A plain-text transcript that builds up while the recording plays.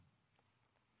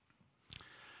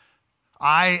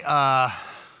I,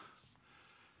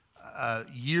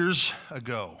 years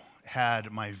ago,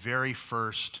 had my very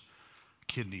first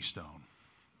kidney stone.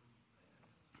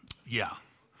 Yeah.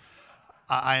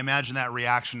 I imagine that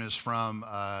reaction is from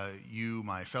you,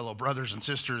 my fellow brothers and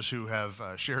sisters who have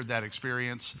shared that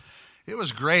experience. It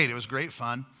was great. It was great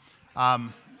fun.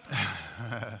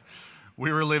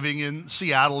 We were living in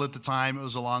Seattle at the time. It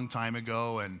was a long time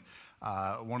ago, and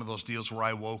one of those deals where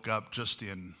I woke up just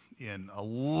in a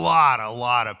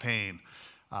lot of pain.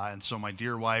 And so my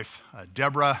dear wife,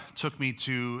 Deborah, took me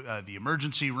to the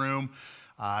emergency room,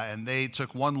 and they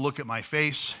took one look at my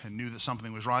face and knew that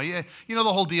something was wrong. Yeah, you know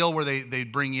the whole deal where they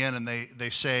bring you in and they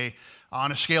say,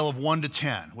 on a scale of 1 to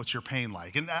 10, what's your pain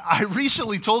like? And I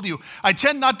recently told you, I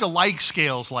tend not to like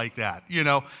scales like that. You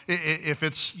know, if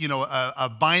it's, a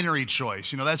binary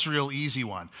choice, that's a real easy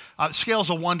one. Scales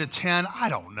of 1 to 10, I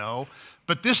don't know.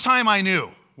 But this time I knew.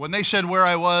 When they said where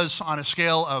I was on a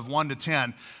scale of 1 to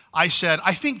 10, I said,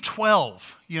 I think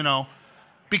 12,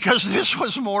 because this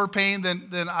was more pain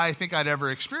than I think I'd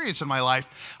ever experienced in my life.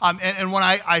 And when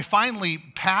I finally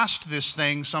passed this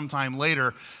thing sometime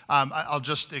later, I'll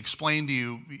just explain to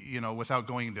you, without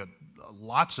going into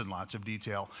lots and lots of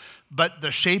detail, but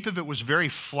the shape of it was very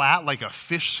flat, like a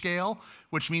fish scale,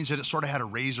 which means that it sort of had a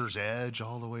razor's edge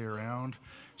all the way around,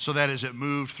 so that as it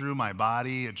moved through my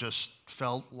body, it just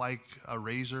felt like a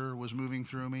razor was moving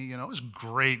through me. It was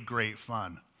great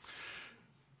fun.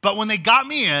 But when they got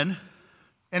me in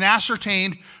and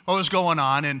ascertained what was going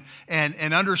on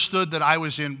and understood that I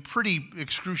was in pretty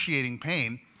excruciating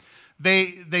pain,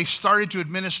 they started to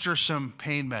administer some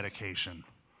pain medication.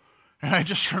 And I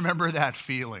just remember that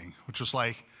feeling, which was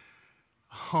like,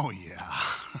 oh yeah,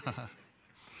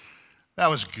 that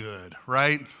was good,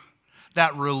 right?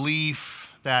 That relief,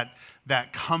 that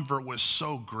comfort was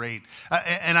so great.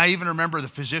 And I even remember the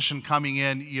physician coming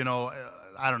in,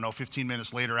 15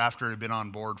 minutes later after it had been on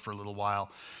board for a little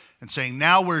while, and saying,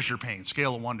 now where's your pain?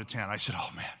 Scale of 1 to 10. I said, oh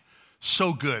man,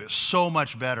 so good. It's so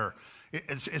much better.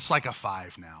 It's like a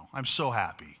 5 now. I'm so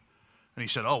happy. And he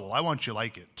said, oh, well, I want you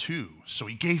like it too. So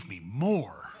he gave me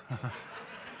more.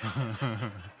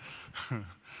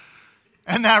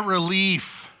 And that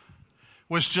relief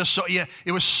was just so,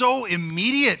 it was so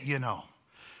immediate,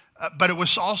 but it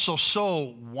was also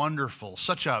so wonderful,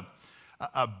 such a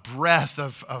breath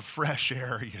of fresh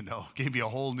air, gave me a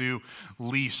whole new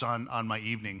lease on my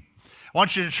evening. I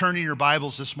want you to turn in your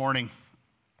Bibles this morning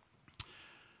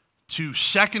to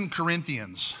 2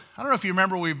 Corinthians. I don't know if you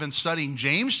remember, we've been studying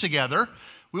James together.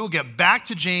 We will get back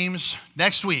to James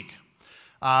next week.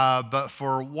 But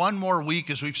for one more week,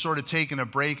 as we've sort of taken a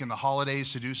break in the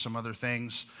holidays to do some other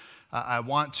things, I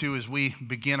want to, as we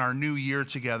begin our new year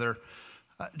together,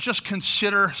 just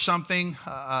consider something,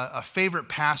 a favorite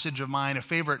passage of mine, a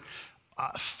favorite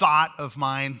thought of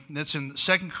mine. That's in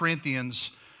 2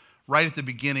 Corinthians, right at the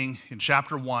beginning in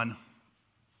chapter 1.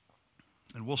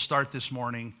 And we'll start this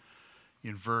morning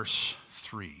in verse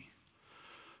 3.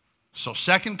 So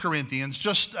 2 Corinthians,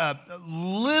 just a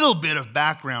little bit of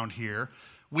background here.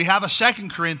 We have a 2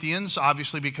 Corinthians,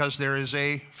 obviously, because there is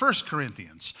a 1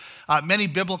 Corinthians. Many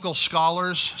biblical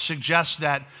scholars suggest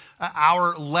that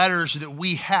our letters that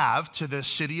we have to the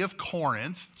city of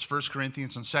Corinth, it's 1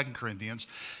 Corinthians and 2 Corinthians,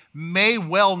 may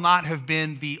well not have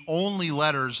been the only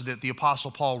letters that the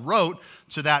Apostle Paul wrote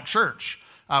to that church.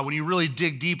 When you really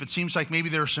dig deep, it seems like maybe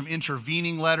there are some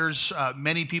intervening letters.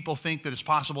 Many people think that it's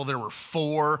possible there were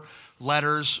 4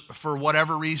 letters. For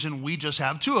whatever reason, we just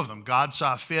have 2 of them. God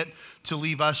saw fit to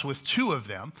leave us with 2 of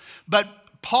them. But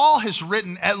Paul has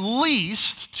written at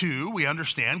least 2, we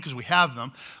understand because we have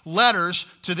them, letters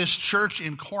to this church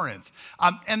in Corinth.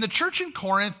 And the church in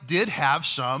Corinth did have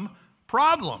some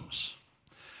problems.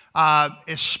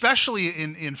 Especially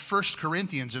in 1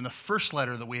 Corinthians, in the first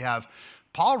letter that we have,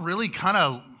 Paul really kind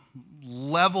of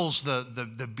levels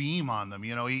the beam on them.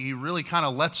 He really kind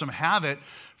of lets them have it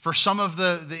for some of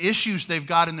the issues they've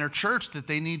got in their church that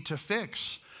they need to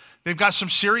fix. They've got some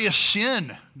serious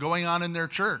sin going on in their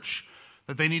church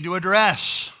that they need to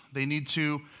address. They need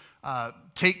to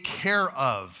take care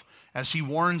of, as he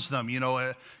warns them.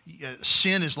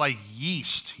 Sin is like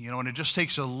yeast, and it just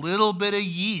takes a little bit of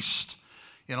yeast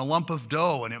in a lump of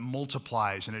dough, and it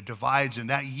multiplies and it divides, and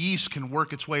that yeast can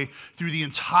work its way through the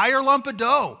entire lump of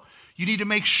dough. You need to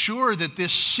make sure that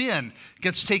this sin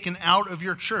gets taken out of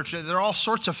your church. There are all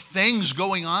sorts of things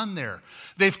going on there.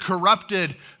 They've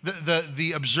corrupted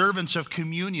the observance of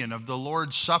communion, of the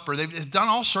Lord's Supper. They've done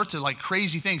all sorts of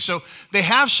crazy things. So they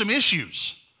have some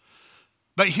issues.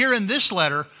 But here in this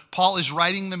letter, Paul is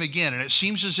writing them again, and it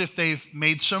seems as if they've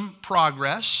made some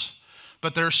progress,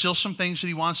 but there are still some things that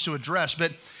he wants to address.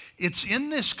 But it's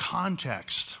in this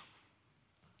context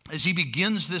as he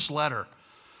begins this letter.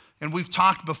 And we've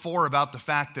talked before about the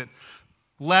fact that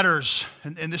letters,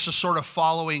 and this is sort of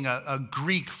following a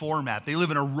Greek format. They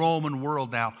live in a Roman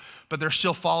world now, but they're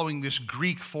still following this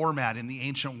Greek format in the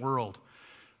ancient world,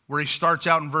 where he starts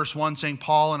out in verse 1 saying,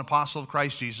 Paul, an apostle of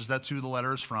Christ Jesus, that's who the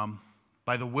letter is from,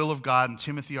 by the will of God, and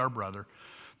Timothy, our brother,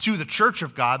 to the church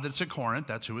of God that's at Corinth,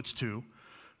 that's who it's to,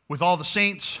 with all the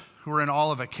saints who are in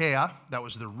all of Achaia, that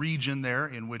was the region there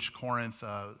in which Corinth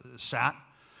sat.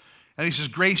 And he says,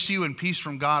 grace to you and peace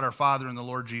from God our Father and the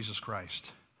Lord Jesus Christ.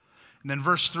 And then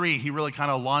verse 3, he really kind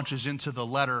of launches into the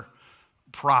letter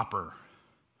proper.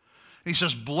 And he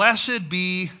says, blessed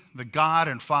be the God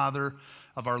and Father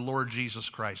of our Lord Jesus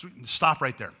Christ. Stop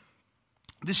right there.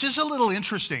 This is a little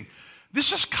interesting.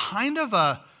 This is kind of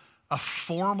a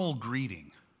formal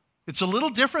greeting. It's a little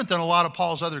different than a lot of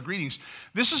Paul's other greetings.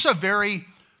 This is a very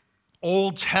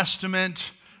Old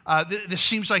Testament. This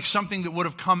seems like something that would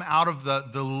have come out of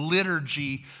the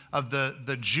liturgy of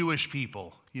the Jewish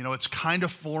people. You know, it's kind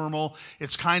of formal.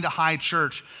 It's kind of high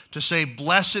church to say,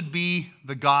 blessed be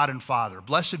the God and Father.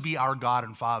 Blessed be our God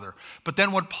and Father. But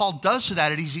then what Paul does to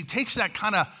that is he takes that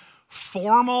kind of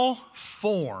formal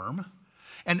form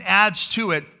and adds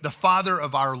to it the Father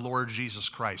of our Lord Jesus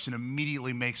Christ, and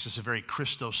immediately makes this a very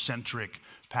Christocentric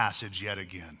passage yet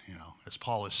again, you know, as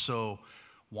Paul is so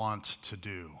wont to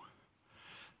do.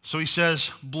 So he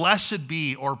says, blessed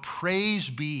be, or praise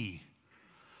be,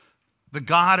 the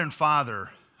God and Father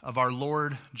of our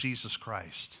Lord Jesus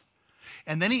Christ.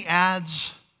 And then he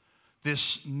adds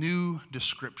this new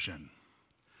description.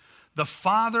 The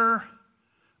Father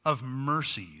of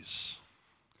mercies,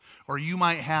 or you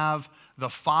might have the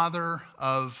Father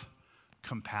of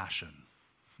compassion.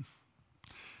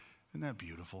 Isn't that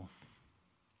beautiful?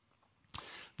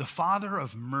 The Father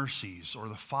of mercies, or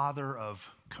the Father of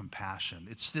compassion.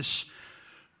 It's this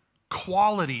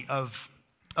quality of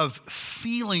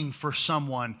feeling for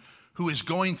someone who is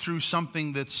going through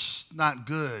something that's not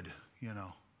good, you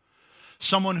know.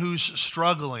 Someone who's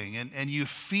struggling, and you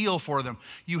feel for them.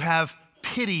 You have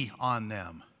pity on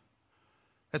them.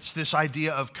 That's this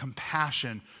idea of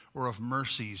compassion or of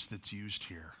mercies that's used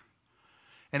here.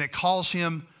 And it calls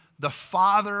him the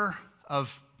Father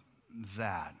of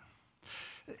that.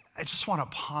 I just want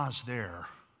to pause there.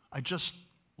 I just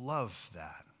love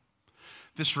that.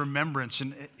 This remembrance,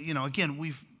 and you know, again,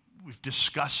 we've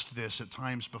discussed this at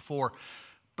times before,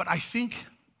 but I think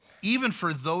even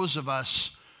for those of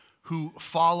us who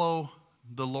follow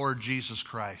the Lord Jesus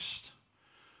Christ,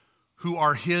 who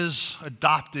are his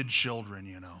adopted children,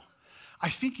 you know, I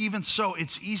think even so,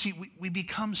 it's easy, we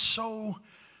become so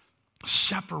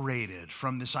separated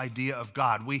from this idea of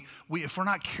God. We if we're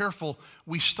not careful,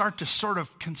 we start to sort of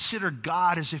consider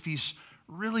God as if he's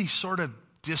really sort of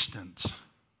distant.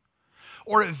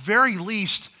 Or at very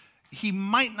least, he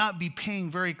might not be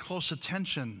paying very close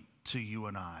attention to you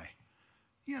and I.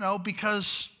 You know,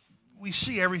 because we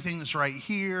see everything that's right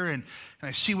here, and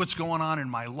I see what's going on in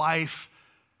my life.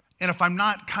 And if I'm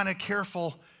not kind of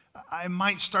careful, I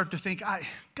might start to think,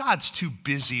 God's too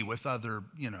busy with other,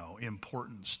 you know,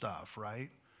 important stuff, right?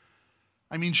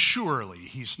 I mean, surely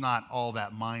he's not all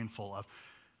that mindful of.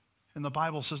 And the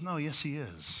Bible says, no, yes, he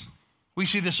is. We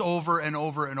see this over and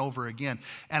over and over again.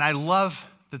 And I love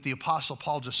that the Apostle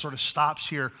Paul just sort of stops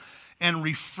here and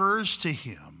refers to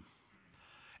him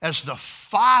as the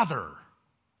Father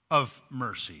of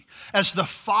mercy, as the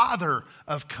Father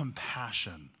of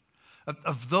compassion,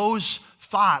 of those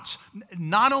thoughts.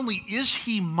 Not only is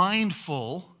he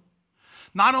mindful,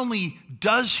 not only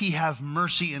does he have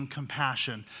mercy and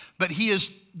compassion, but he is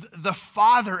the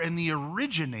Father and the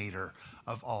originator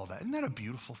of all that. Isn't that a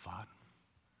beautiful thought?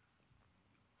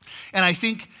 And I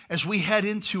think as we head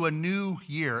into a new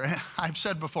year, I've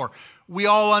said before, we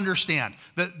all understand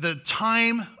that the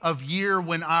time of year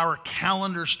when our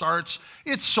calendar starts,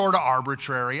 it's sort of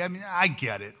arbitrary. I mean, I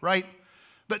get it, right?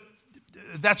 But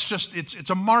that's just,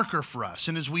 it's a marker for us.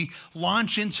 And as we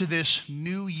launch into this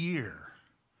new year,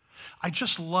 I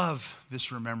just love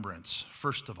this remembrance,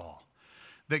 first of all,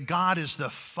 that God is the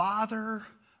Father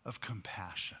of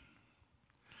compassion,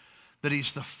 that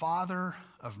he's the Father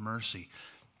of mercy.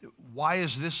 Why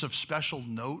is this of special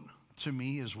note to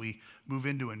me as we move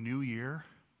into a new year?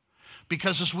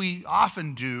 Because as we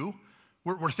often do,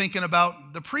 we're thinking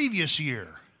about the previous year.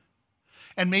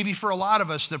 And maybe for a lot of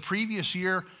us, the previous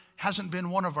year hasn't been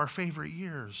one of our favorite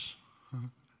years.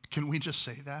 Can we just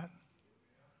say that?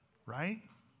 Right?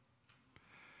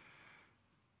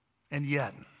 And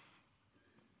yet,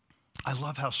 I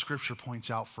love how Scripture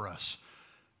points out for us,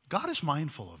 God is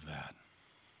mindful of that.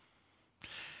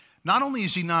 not only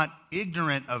is he not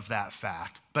ignorant of that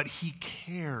fact, but he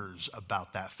cares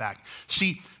about that fact.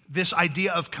 See, this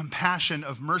idea of compassion,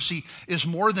 of mercy, is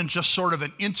more than just sort of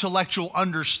an intellectual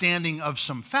understanding of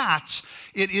some facts.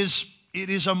 It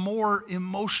is a more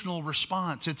emotional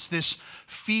response. It's this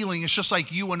feeling. It's just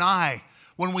like you and I,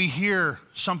 when we hear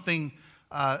something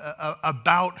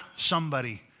about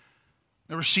somebody.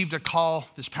 I received a call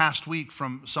this past week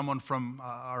from someone from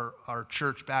our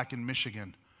church back in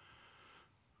Michigan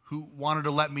who wanted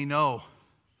to let me know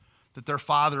that their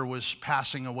father was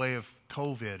passing away of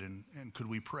COVID and could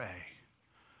we pray?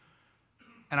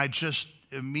 And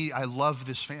I love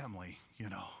this family, you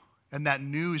know. And that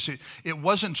news, it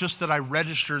wasn't just that I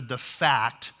registered the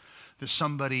fact that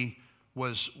somebody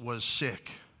was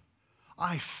sick.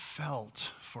 I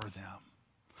felt for them.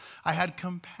 I had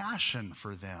compassion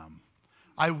for them.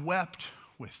 I wept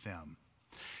with them.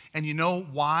 And you know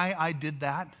why I did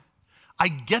that? I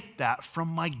get that from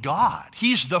my God.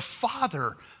 He's the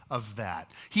Father of that.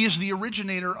 He is the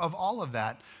originator of all of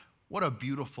that. What a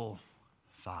beautiful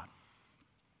thought.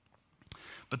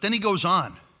 But then he goes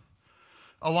on.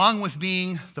 Along with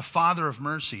being the Father of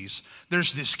mercies,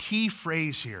 there's this key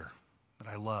phrase here that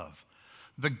I love.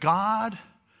 The God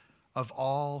of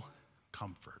all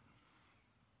comfort.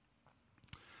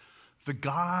 The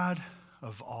God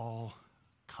of all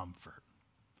comfort.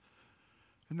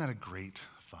 Isn't that a great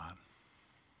thought?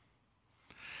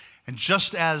 And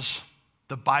just as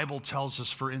the Bible tells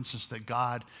us, for instance, that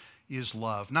God is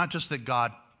love, not just that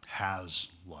God has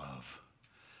love,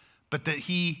 but that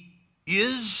he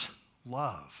is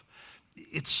love.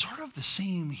 It's sort of the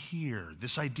same here,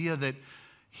 this idea that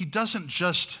he doesn't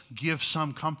just give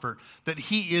some comfort, that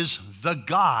he is the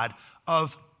God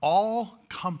of all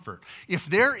comfort. If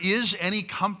there is any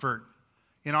comfort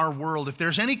in our world, if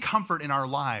there's any comfort in our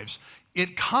lives,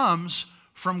 it comes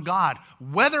from God,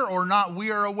 whether or not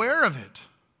we are aware of it.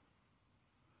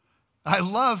 I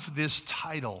love this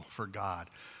title for God,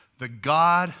 the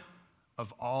God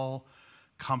of all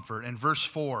comfort. And verse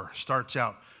 4 starts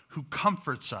out, who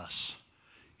comforts us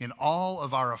in all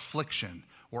of our affliction,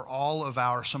 or all of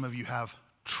our, some of you have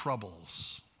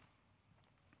troubles.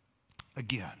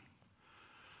 Again,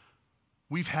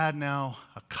 we've had now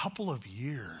a couple of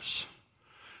years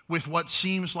with what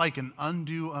seems like an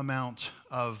undue amount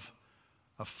of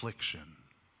affliction,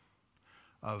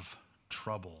 of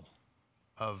trouble,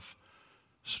 of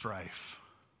strife.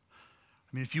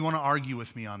 I mean, if you want to argue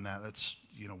with me on that, that's,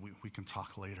 we can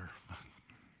talk later.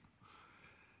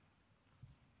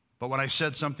 But when I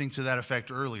said something to that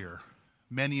effect earlier,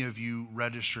 many of you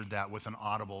registered that with an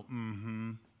audible,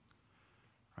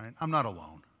 right? I'm not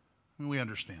alone. I mean, we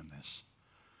understand this.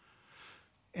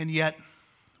 And yet,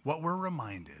 what we're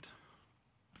reminded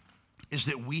is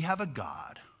that we have a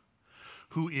God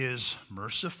who is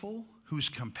merciful, who's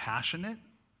compassionate,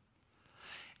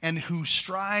 and who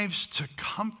strives to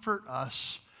comfort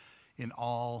us in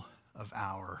all of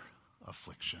our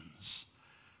afflictions,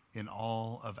 in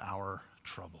all of our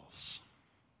troubles.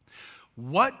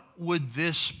 What would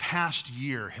this past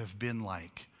year have been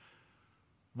like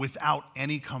without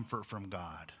any comfort from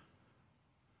God?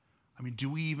 I mean, do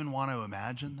we even want to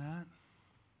imagine that?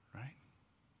 Right?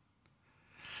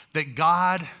 That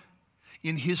God,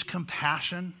 in his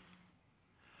compassion,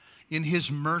 in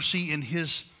his mercy, in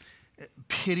his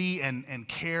pity and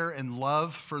care and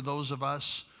love for those of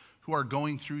us who are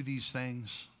going through these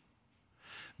things,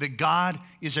 that God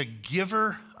is a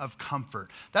giver of comfort.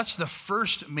 That's the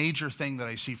first major thing that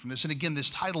I see from this. And again, this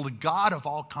title, the God of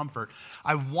all comfort,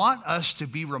 I want us to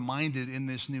be reminded in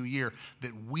this new year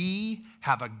that we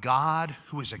have a God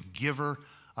who is a giver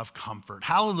of comfort.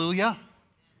 Hallelujah.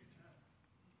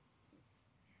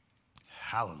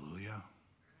 Hallelujah.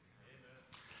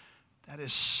 That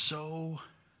is so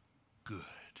good.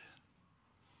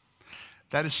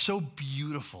 That is so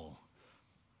beautiful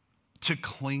to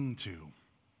cling to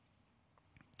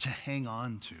hang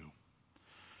on to.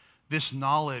 This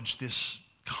knowledge, this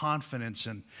confidence,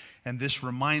 and this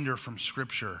reminder from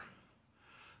Scripture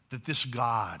that this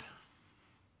God,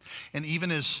 and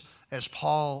even as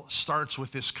Paul starts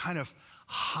with this kind of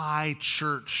high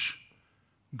church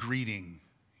greeting,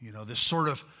 this sort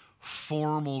of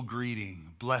formal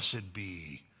greeting, blessed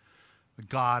be the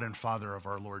God and Father of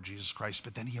our Lord Jesus Christ,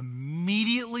 but then he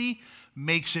immediately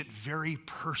makes it very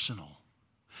personal,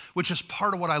 which is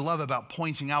part of what I love about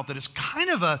pointing out that it's kind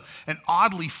of an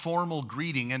oddly formal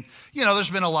greeting. And, there's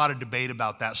been a lot of debate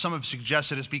about that. Some have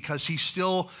suggested it's because he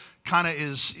still kind of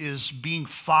is being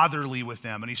fatherly with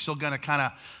them, and he's still going to kind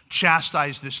of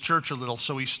chastise this church a little.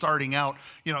 So he's starting out,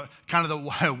 kind of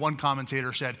the one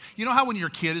commentator said, how when your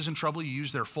kid is in trouble, you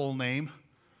use their full name?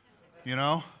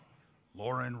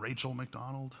 Lauren Rachel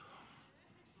McDonald,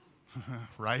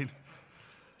 right?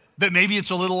 That maybe it's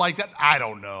a little like that. I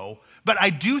don't know. But I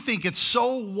do think it's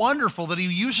so wonderful that he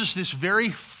uses this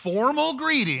very formal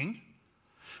greeting,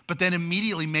 but then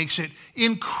immediately makes it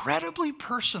incredibly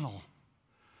personal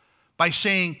by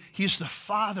saying he's the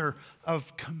Father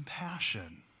of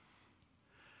compassion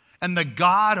and the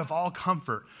God of all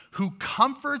comfort, who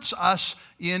comforts us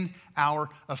in our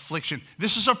affliction.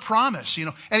 This is a promise,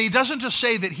 and he doesn't just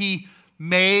say that he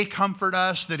may comfort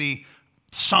us, that he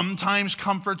sometimes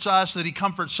comforts us, that he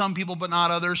comforts some people but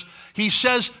not others. He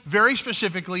says very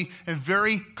specifically and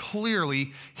very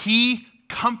clearly, he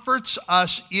comforts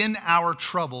us in our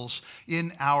troubles,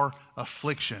 in our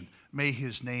affliction. May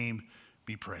his name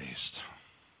be praised.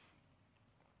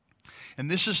 And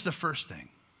this is the first thing.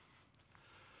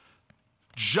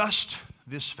 Just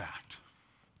this fact,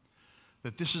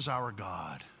 that this is our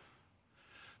God,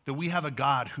 that we have a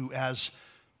God who, as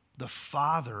the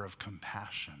Father of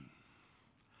compassion,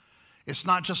 it's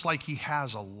not just like he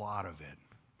has a lot of it.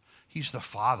 He's the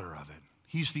Father of it.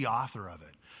 He's the author of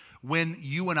it. When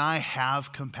you and I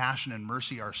have compassion and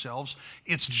mercy ourselves,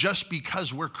 it's just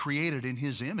because we're created in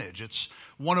his image. It's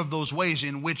one of those ways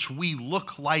in which we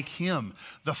look like him,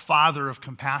 the Father of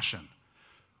compassion.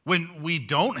 When we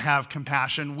don't have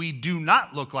compassion, we do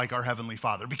not look like our Heavenly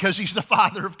Father because he's the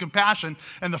Father of compassion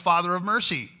and the Father of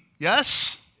mercy.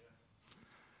 Yes?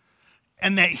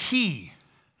 And that he,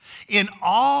 in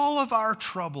all of our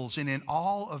troubles and in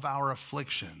all of our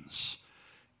afflictions,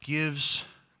 gives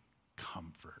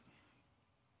comfort.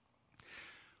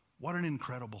 What an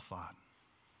incredible thought.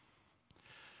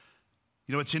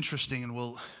 It's interesting, and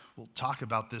we'll talk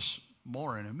about this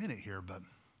more in a minute here, but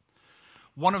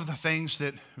one of the things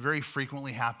that very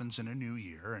frequently happens in a new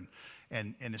year,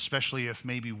 and especially if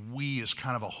maybe we as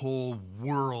kind of a whole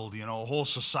world, a whole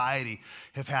society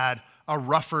have had a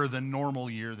rougher than normal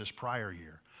year this prior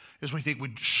year, is we think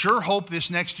we'd sure hope this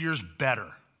next year's better,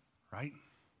 right?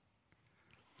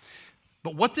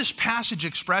 But what this passage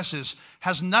expresses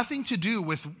has nothing to do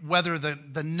with whether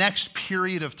the next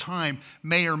period of time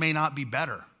may or may not be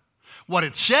better. What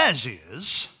it says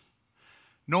is,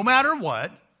 no matter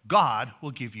what, God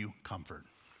will give you comfort.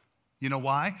 You know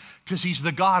why? Because he's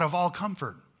the God of all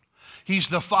comfort. He's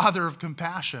the Father of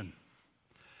compassion.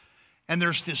 And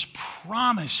there's this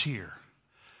promise here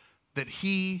that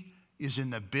he is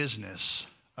in the business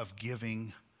of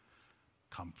giving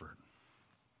comfort.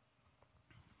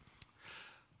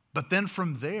 But then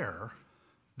from there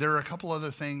are a couple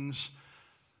other things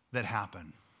that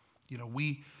happen.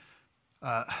 We,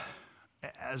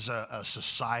 as a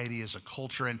society, as a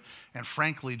culture, and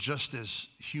frankly, just as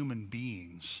human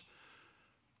beings,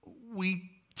 we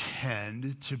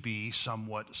tend to be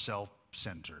somewhat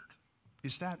self-centered.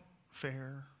 Is that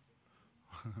fair?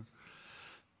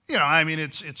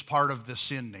 It's part of the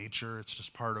sin nature. It's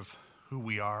just part of who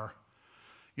we are.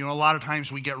 A lot of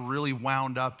times we get really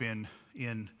wound up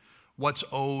in what's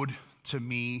owed to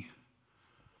me,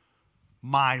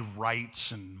 my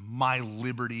rights and my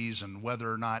liberties, and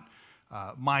whether or not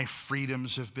my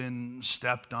freedoms have been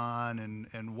stepped on,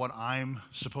 and what I'm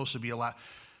supposed to be allowed.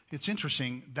 It's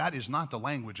interesting, that is not the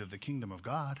language of the kingdom of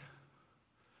God.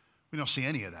 We don't see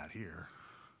any of that here,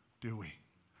 do we?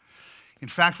 In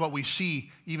fact, what we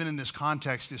see, even in this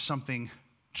context, is something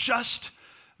just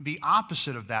the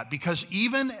opposite of that, because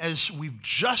even as we've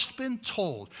just been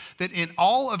told that in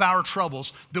all of our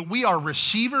troubles that we are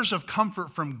receivers of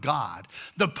comfort from God,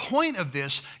 the point of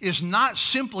this is not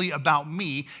simply about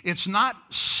me. It's not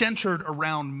centered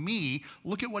around me.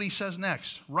 Look at what he says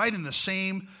next, right in the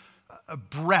same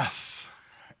breath,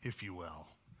 if you will.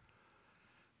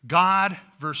 God,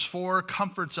 verse 4,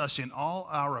 comforts us in all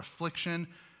our affliction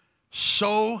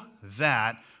so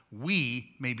that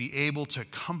we may be able to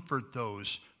comfort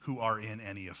those who are in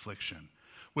any affliction,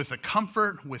 with the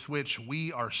comfort with which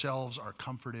we ourselves are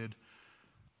comforted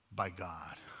by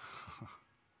God.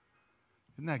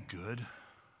 Isn't that good?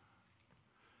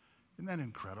 Isn't that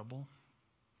incredible?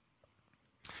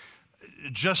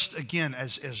 Just again,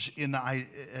 as in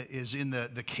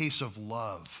the case of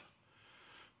love,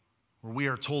 where we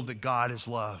are told that God is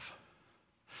love,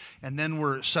 and then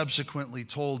we're subsequently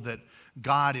told that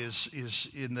God is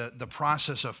in the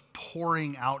process of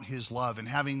pouring out his love and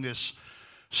having this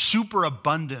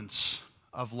superabundance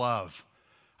of love.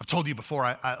 I've told you before,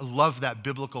 I love that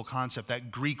biblical concept,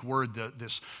 that Greek word,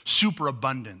 this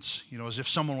superabundance. As if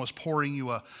someone was pouring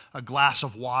you a glass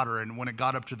of water, and when it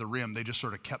got up to the rim, they just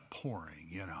sort of kept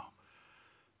pouring,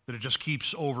 that it just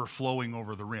keeps overflowing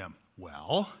over the rim.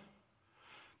 Well,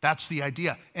 that's the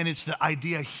idea. And it's the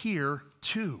idea here,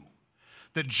 too.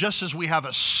 That just as we have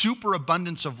a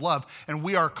superabundance of love, and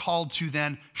we are called to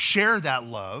then share that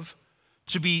love,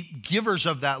 to be givers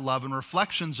of that love and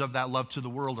reflections of that love to the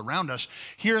world around us,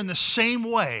 here in the same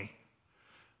way,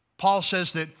 Paul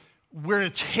says that we're to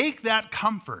take that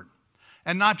comfort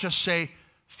and not just say,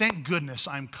 thank goodness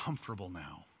I'm comfortable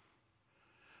now.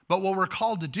 But what we're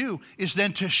called to do is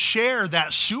then to share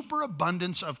that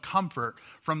superabundance of comfort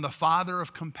from the Father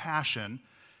of compassion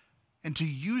and to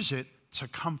use it to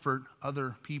comfort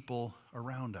other people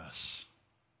around us.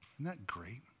 Isn't that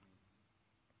great?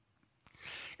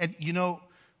 And you know,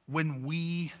 when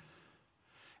we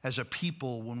as a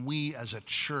people, when we as a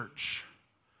church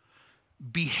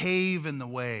behave in the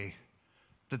way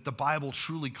that the Bible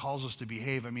truly calls us to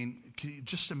behave, I mean, can you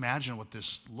just imagine what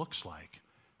this looks like?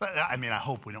 But I mean, I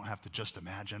hope we don't have to just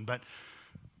imagine, but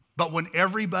when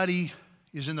everybody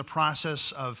is in the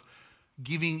process of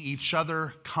giving each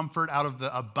other comfort out of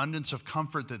the abundance of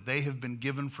comfort that they have been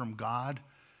given from God,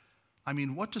 I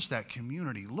mean, what does that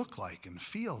community look like and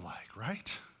feel like,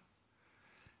 right?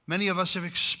 Many of us have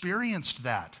experienced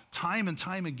that time and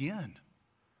time again.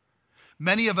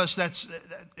 Many of us,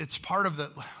 it's part of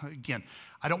the, again,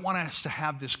 I don't want us to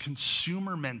have this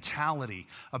consumer mentality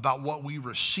about what we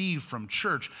receive from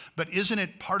church, but isn't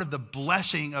it part of the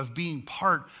blessing of being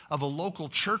part of a local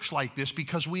church like this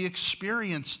because we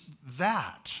experience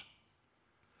that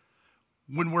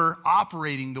when we're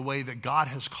operating the way that God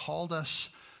has called us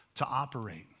to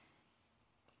operate?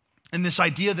 And this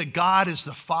idea that God is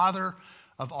the Father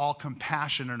of all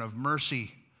compassion and of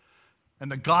mercy,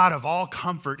 and the God of all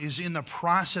comfort is in the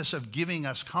process of giving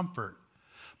us comfort.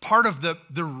 Part of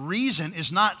the reason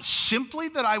is not simply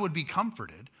that I would be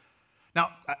comforted.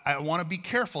 Now, I want to be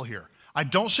careful here. I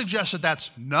don't suggest that that's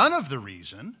none of the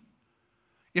reason.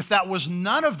 If that was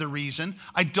none of the reason,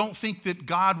 I don't think that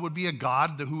God would be a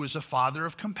God who is a Father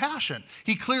of compassion.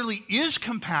 He clearly is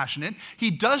compassionate. He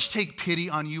does take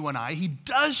pity on you and I. He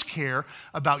does care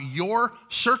about your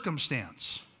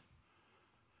circumstance.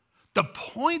 The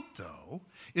point, though,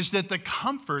 is that the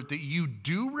comfort that you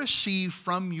do receive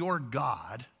from your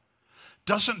God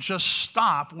doesn't just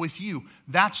stop with you.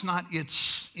 That's not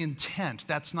its intent.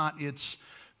 That's not its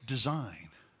design.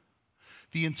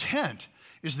 The intent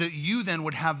is that you then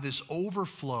would have this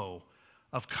overflow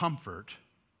of comfort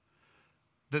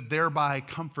that thereby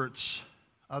comforts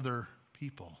other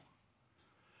people.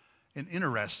 And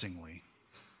interestingly,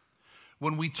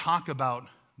 when we talk about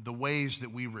the ways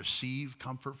that we receive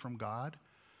comfort from God,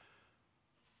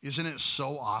 isn't it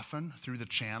so often through the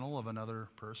channel of another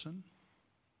person?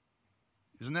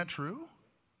 Isn't that true?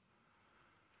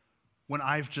 When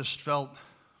I've just felt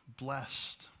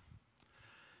blessed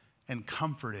and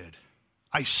comforted,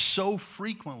 I so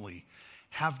frequently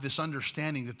have this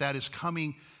understanding that that is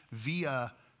coming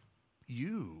via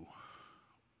you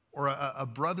or a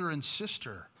brother and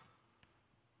sister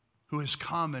who has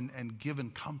come and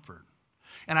given comfort.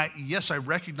 And yes, I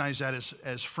recognize that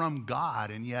as from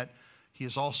God, and yet He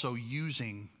is also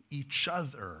using each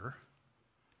other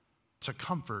to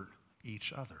comfort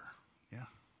each other. Yeah.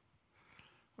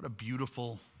 What a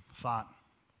beautiful thought.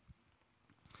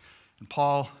 And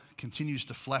Paul continues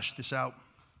to flesh this out.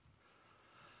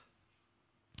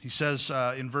 He says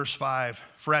in verse 5,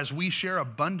 "For as we share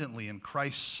abundantly in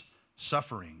Christ's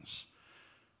sufferings,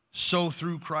 so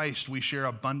through Christ we share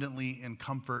abundantly in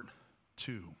comfort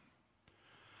too."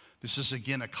 This is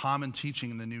again a common teaching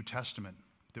in the New Testament,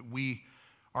 that we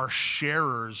are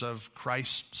sharers of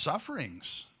Christ's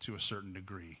sufferings to a certain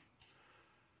degree.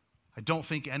 I don't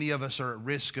think any of us are at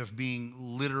risk of being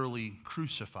literally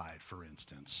crucified, for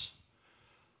instance,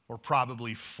 or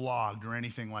probably flogged or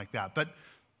anything like that. But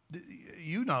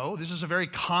you know, this is a very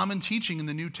common teaching in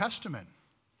the New Testament,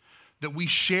 that we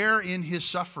share in His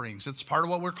sufferings. It's part of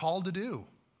what we're called to do.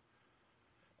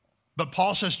 But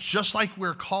Paul says, just like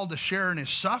we're called to share in His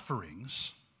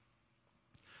sufferings,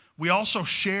 we also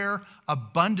share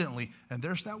abundantly, and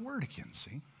there's that word again,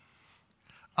 see?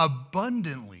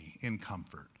 Abundantly in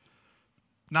comfort.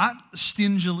 Not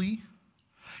stingily.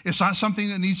 It's not something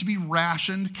that needs to be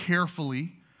rationed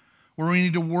carefully, where we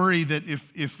need to worry that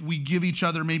if we give each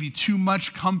other maybe too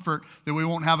much comfort, that we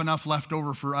won't have enough left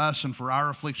over for us and for our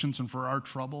afflictions and for our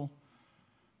trouble.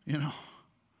 You know,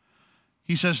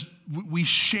 he says we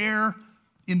share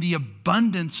in the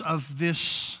abundance of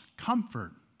this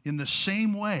comfort in the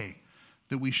same way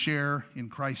that we share in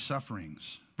Christ's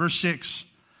sufferings. Verse 6,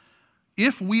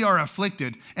 if we are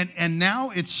afflicted, and now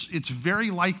it's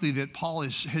very likely that Paul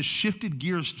has shifted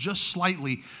gears just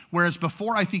slightly, whereas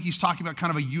before I think he's talking about kind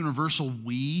of a universal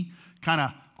we, kind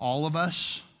of all of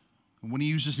us, when he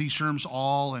uses these terms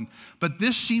all, but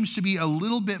this seems to be a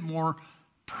little bit more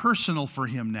personal for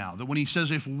him now. That when he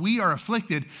says, if we are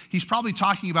afflicted, he's probably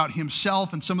talking about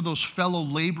himself and some of those fellow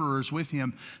laborers with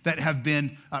him that have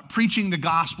been preaching the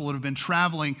gospel, that have been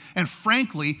traveling, and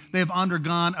frankly, they have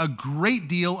undergone a great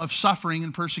deal of suffering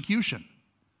and persecution.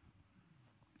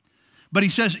 But he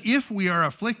says, if we are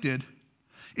afflicted,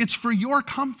 it's for your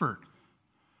comfort.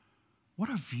 What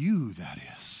a view that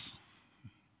is.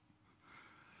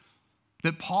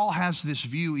 That Paul has this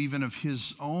view even of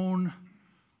his own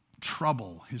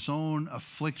trouble, his own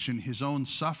affliction, his own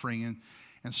suffering,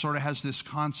 and sort of has this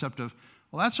concept of,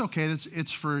 well, that's okay.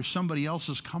 It's for somebody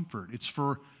else's comfort. It's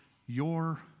for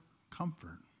your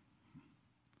comfort.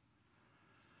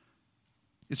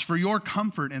 It's for your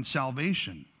comfort and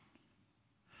salvation.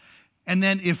 And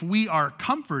then if we are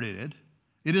comforted,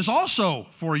 it is also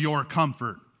for your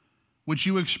comfort, which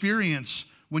you experience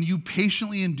when you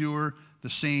patiently endure the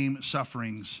same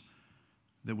sufferings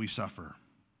that we suffer.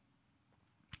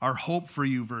 Our hope for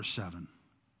you, verse 7,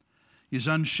 is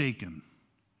unshaken,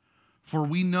 for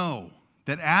we know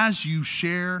that as you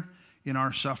share in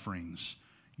our sufferings,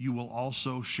 you will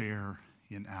also share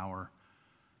in our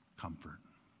comfort.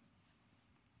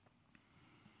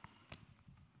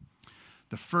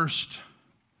 The first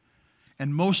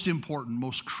and most important,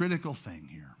 most critical thing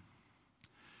here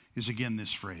is again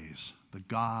this phrase, the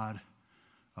God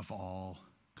of all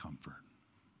comfort.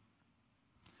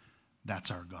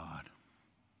 That's our God.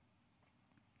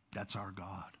 That's our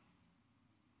God.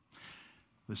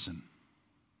 Listen,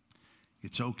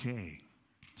 it's okay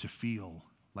to feel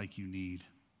like you need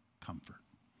comfort.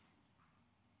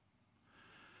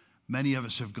 Many of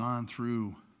us have gone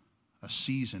through a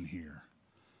season here,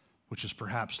 which is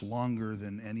perhaps longer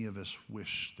than any of us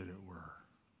wish that it were,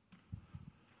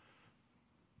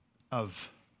 of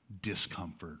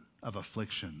discomfort, of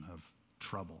affliction, of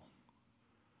trouble.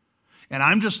 And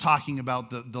I'm just talking about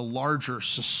the larger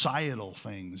societal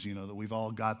things, that we've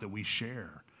all got that we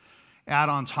share. Add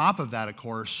on top of that, of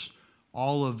course,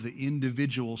 all of the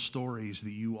individual stories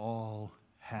that you all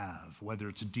have, whether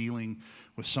it's dealing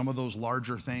with some of those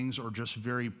larger things or just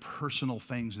very personal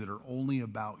things that are only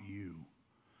about you.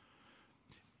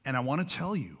 And I want to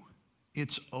tell you,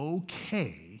 it's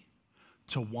okay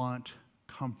to want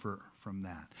comfort from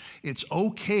that. It's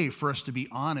okay for us to be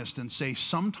honest and say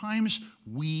sometimes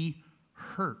we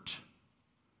hurt,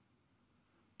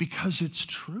 because it's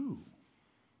true.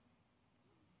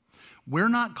 We're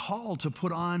not called to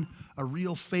put on a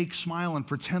real fake smile and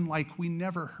pretend like we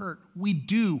never hurt. We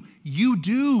do. You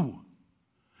do.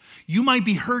 You might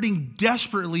be hurting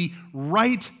desperately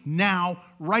right now,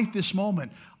 right this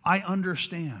moment. I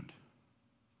understand.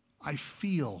 I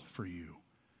feel for you.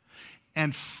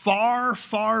 And far,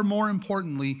 far more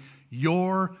importantly,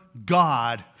 your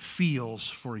God feels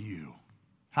for you.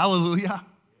 Hallelujah.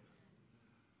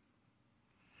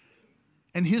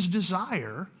 And his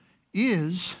desire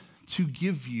is to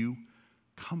give you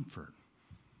comfort.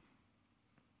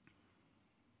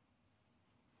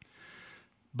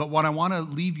 But what I want to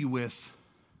leave you with,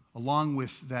 along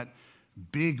with that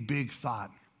big, big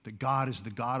thought that God is the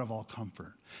God of all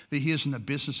comfort, that he is in the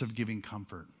business of giving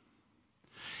comfort.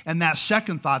 And that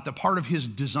second thought, the part of his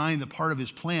design, the part of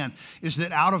his plan, is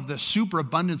that out of the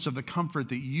superabundance of the comfort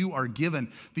that you are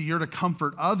given, that you're to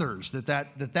comfort others,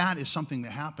 that is something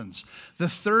that happens. The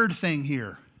third thing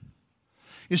here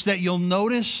is that you'll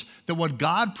notice that what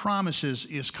God promises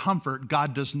is comfort.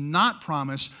 God does not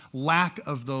promise lack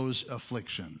of those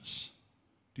afflictions.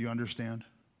 Do you understand?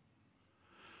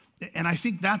 And I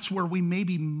think that's where we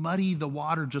maybe muddy the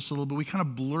water just a little bit. We kind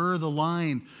of blur the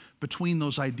line between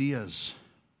those ideas.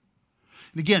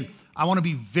 And again, I want to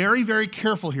be very, very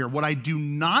careful here. What I do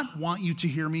not want you to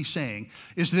hear me saying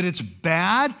is that it's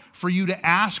bad for you to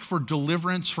ask for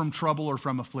deliverance from trouble or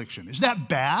from affliction. Is that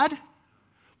bad?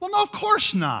 Well, no, of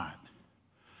course not.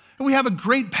 And we have a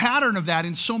great pattern of that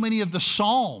in so many of the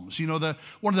Psalms.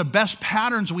 One of the best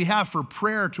patterns we have for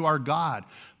prayer to our God,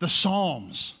 the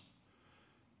Psalms.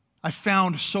 I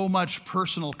found so much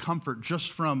personal comfort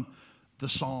just from the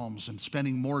Psalms and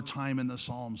spending more time in the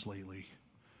Psalms lately.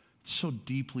 It's so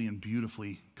deeply and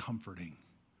beautifully comforting.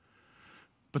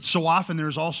 But so often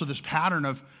there's also this pattern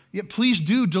of, yeah, please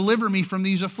do deliver me from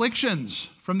these afflictions,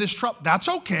 from this trouble. That's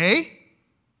okay.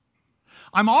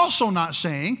 I'm also not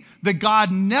saying that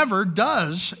God never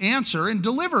does answer and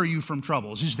deliver you from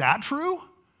troubles. Is that true?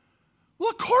 Well,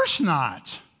 of course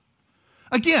not.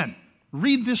 Again,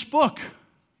 read this book.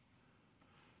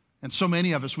 And so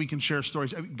many of us, we can share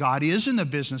stories. God is in the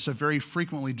business of very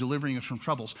frequently delivering us from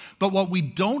troubles. But what we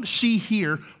don't see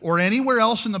here or anywhere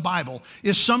else in the Bible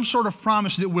is some sort of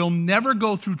promise that we'll never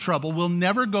go through trouble, we'll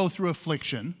never go through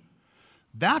affliction.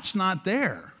 That's not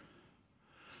there.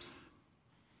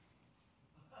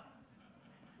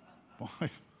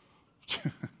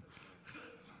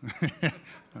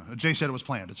 Jay said it was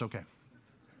planned. It's okay.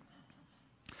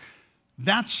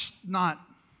 That's not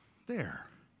there.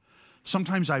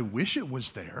 Sometimes I wish it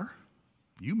was there.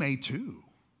 You may too.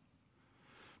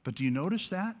 But do you notice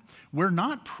that? We're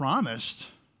not promised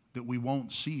that we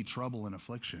won't see trouble and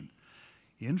affliction.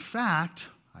 In fact,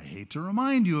 I hate to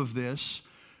remind you of this,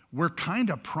 we're kind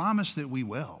of promised that we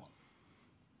will,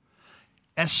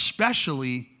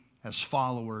 especially as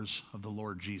followers of the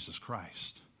Lord Jesus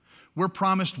Christ. We're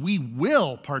promised we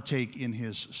will partake in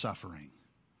his suffering.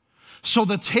 So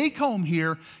the take home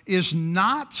here is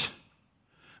not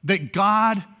that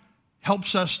God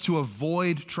helps us to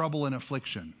avoid trouble and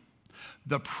affliction.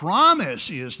 The promise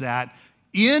is that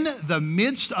in the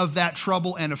midst of that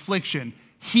trouble and affliction,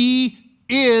 he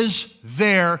is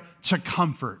there to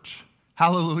comfort.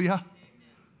 Hallelujah.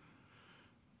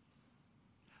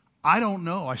 I don't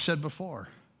know. I said before,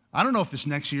 I don't know if this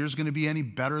next year is going to be any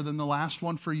better than the last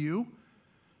one for you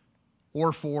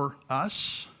or for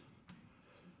us.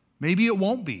 Maybe it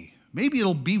won't be. Maybe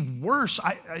it'll be worse.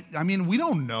 I mean, we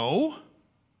don't know.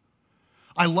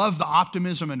 I love the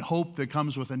optimism and hope that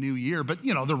comes with a new year, but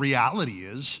the reality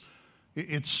is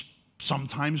it's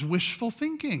sometimes wishful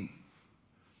thinking.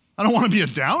 I don't want to be a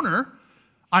downer.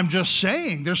 I'm just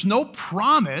saying there's no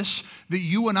promise that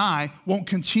you and I won't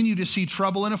continue to see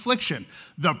trouble and affliction.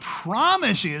 The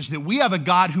promise is that we have a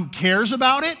God who cares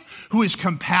about it, who is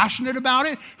compassionate about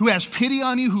it, who has pity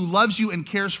on you, who loves you and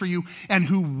cares for you, and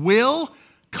who will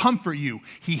comfort you.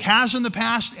 He has in the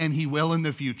past and he will in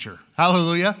the future.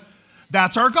 Hallelujah.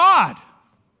 That's our God.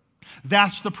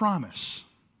 That's the promise.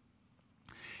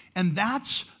 And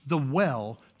that's the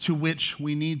well to which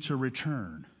we need to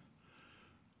return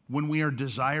when we are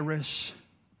desirous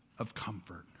of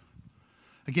comfort.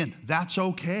 Again, that's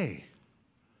okay.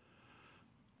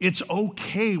 It's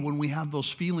okay when we have those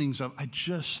feelings of, I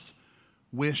just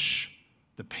wish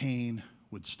the pain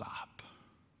would stop.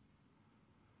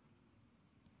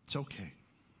 It's okay.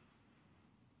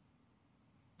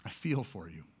 I feel for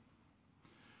you.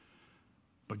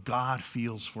 But God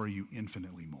feels for you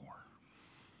infinitely more.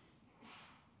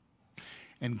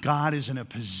 And God is in a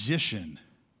position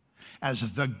as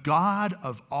the God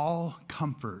of all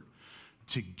comfort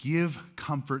to give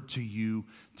comfort to you,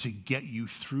 to get you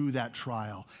through that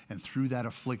trial and through that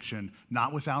affliction,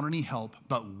 not without any help,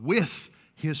 but with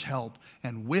his help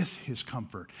and with his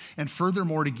comfort. And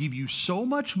furthermore, to give you so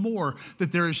much more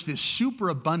that there is this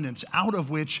superabundance out of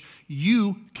which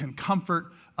you can comfort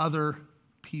other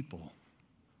people.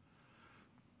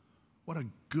 What a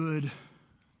good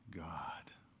God.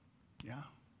 Yeah.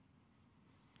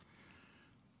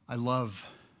 I love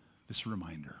this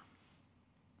reminder.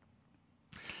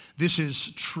 This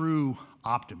is true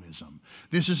optimism.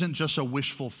 This isn't just a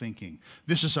wishful thinking.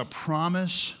 This is a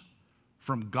promise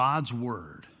from God's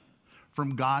word,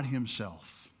 from God himself,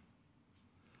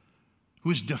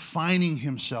 who is defining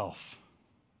himself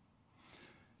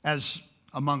as,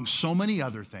 among so many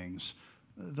other things,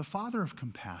 the Father of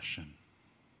compassion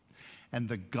and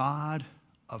the God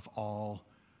of all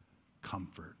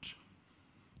comfort.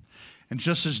 And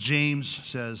just as James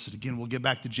says, again, we'll get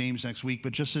back to James next week,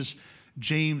 but just as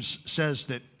James says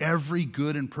that every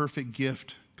good and perfect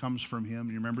gift comes from him.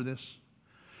 You remember this?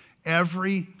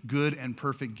 Every good and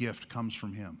perfect gift comes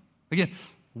from him. Again,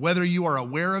 whether you are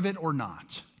aware of it or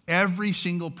not, every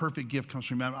single perfect gift comes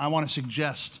from him. I want to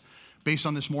suggest, based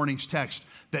on this morning's text,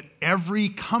 that every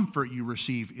comfort you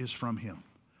receive is from him.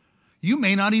 You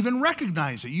may not even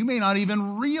recognize it. You may not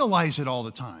even realize it all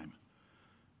the time.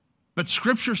 But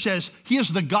Scripture says he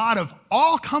is the God of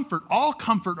all comfort. All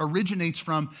comfort originates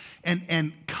from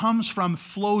and comes from,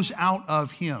 flows out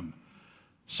of him.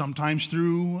 Sometimes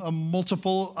through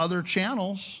multiple other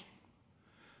channels,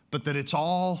 but that it's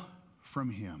all from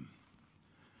him.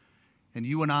 And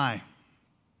you and I,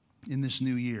 in this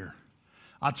new year,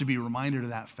 ought to be reminded of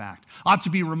that fact. Ought to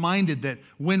be reminded that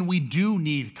when we do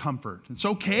need comfort, it's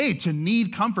okay to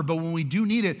need comfort, but when we do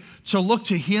need it, to look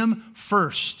to him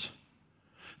first.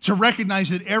 To recognize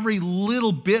that every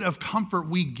little bit of comfort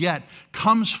we get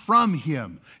comes from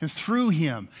him and through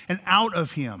him and out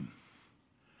of him.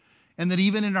 And that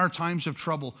even in our times of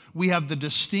trouble, we have the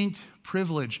distinct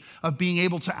privilege of being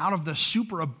able to, out of the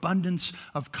superabundance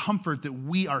of comfort that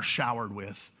we are showered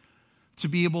with, to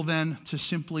be able then to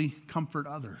simply comfort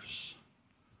others.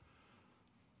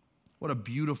 What a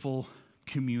beautiful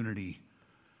community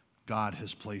God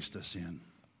has placed us in.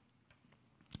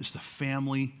 It's the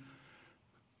family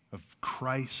of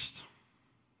Christ.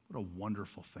 What a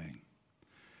wonderful thing.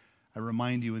 I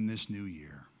remind you in this new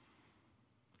year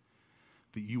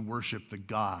that you worship the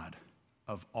God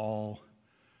of all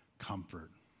comfort.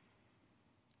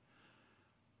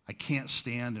 I can't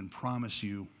stand and promise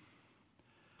you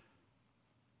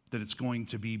that it's going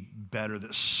to be better,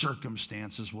 that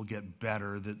circumstances will get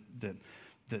better, that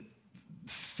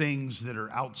things that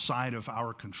are outside of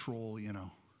our control,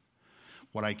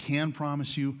 What I can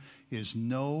promise you is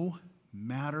no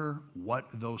matter what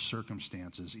those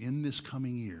circumstances in this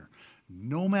coming year,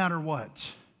 no matter what,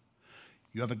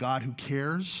 you have a God who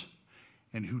cares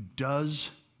and who does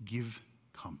give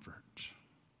comfort.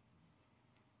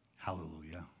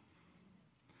 Hallelujah.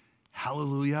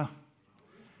 Hallelujah.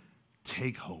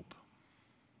 Take hope.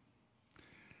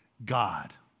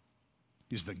 God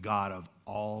is the God of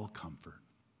all comfort.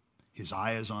 His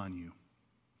eye is on you.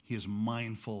 He is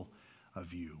mindful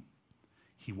of you.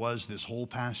 He was this whole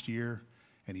past year,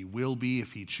 and he will be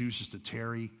if he chooses to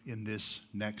tarry in this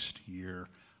next year.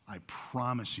 I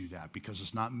promise you that, because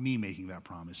it's not me making that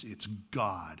promise. It's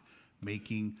God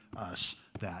making us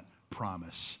that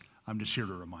promise. I'm just here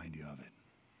to remind you of it.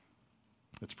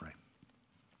 Let's pray.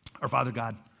 Our Father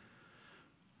God,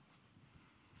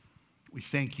 we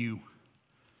thank you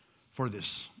for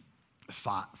this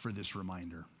thought, for this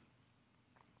reminder.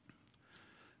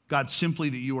 God, simply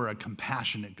that you are a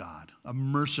compassionate God, a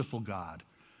merciful God,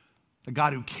 a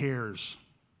God who cares,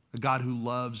 a God who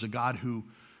loves, a God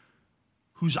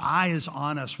whose eye is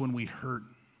on us when we hurt.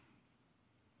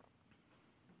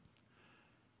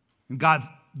 And God,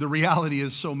 the reality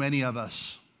is so many of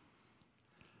us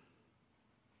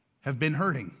have been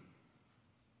hurting.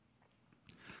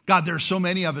 God, there are so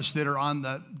many of us that are on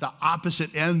the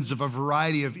opposite ends of a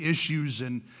variety of issues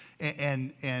and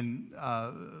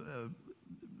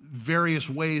various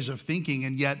ways of thinking,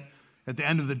 and yet at the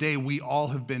end of the day, we all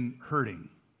have been hurting.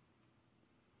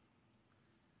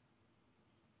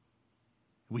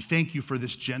 We thank you for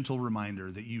this gentle reminder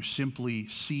that you simply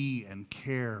see and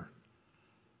care.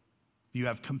 You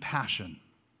have compassion.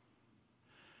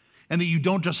 And that you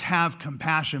don't just have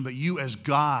compassion, but you as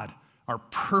God are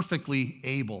perfectly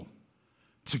able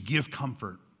to give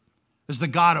comfort as the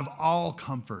God of all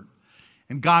comfort.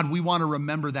 And God, we want to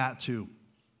remember that too.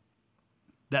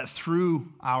 That through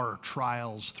our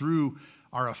trials, through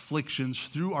our afflictions,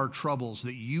 through our troubles,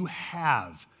 that you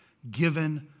have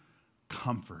given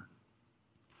comfort.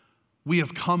 We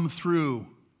have come through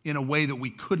in a way that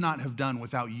we could not have done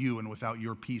without you and without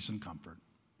your peace and comfort.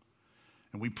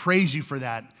 And we praise you for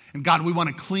that. And God, we want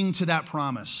to cling to that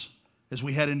promise as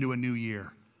we head into a new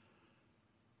year.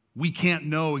 We can't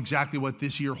know exactly what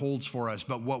this year holds for us,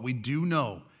 but what we do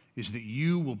know is that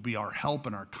you will be our help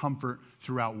and our comfort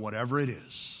throughout whatever it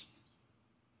is.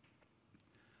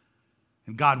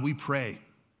 And God, we pray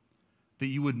that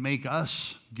you would make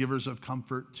us givers of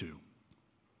comfort too.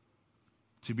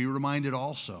 To be reminded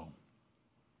also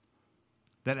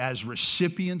that as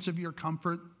recipients of your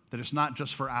comfort, that it's not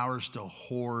just for ours to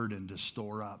hoard and to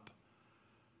store up,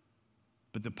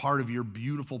 but the part of your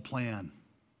beautiful plan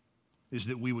is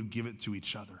that we would give it to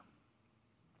each other.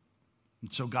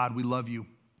 And so, God, we love you.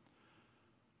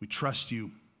 We trust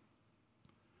you.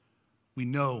 We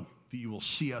know that you will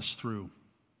see us through.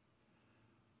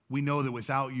 We know that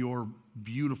without your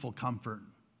beautiful comfort,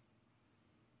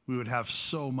 we would have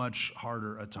so much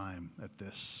harder a time at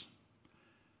this.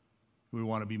 We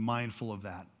want to be mindful of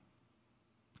that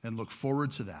and look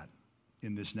forward to that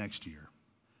in this next year.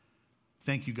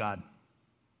 Thank you, God.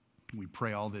 We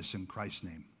pray all this in Christ's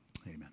name. Amen.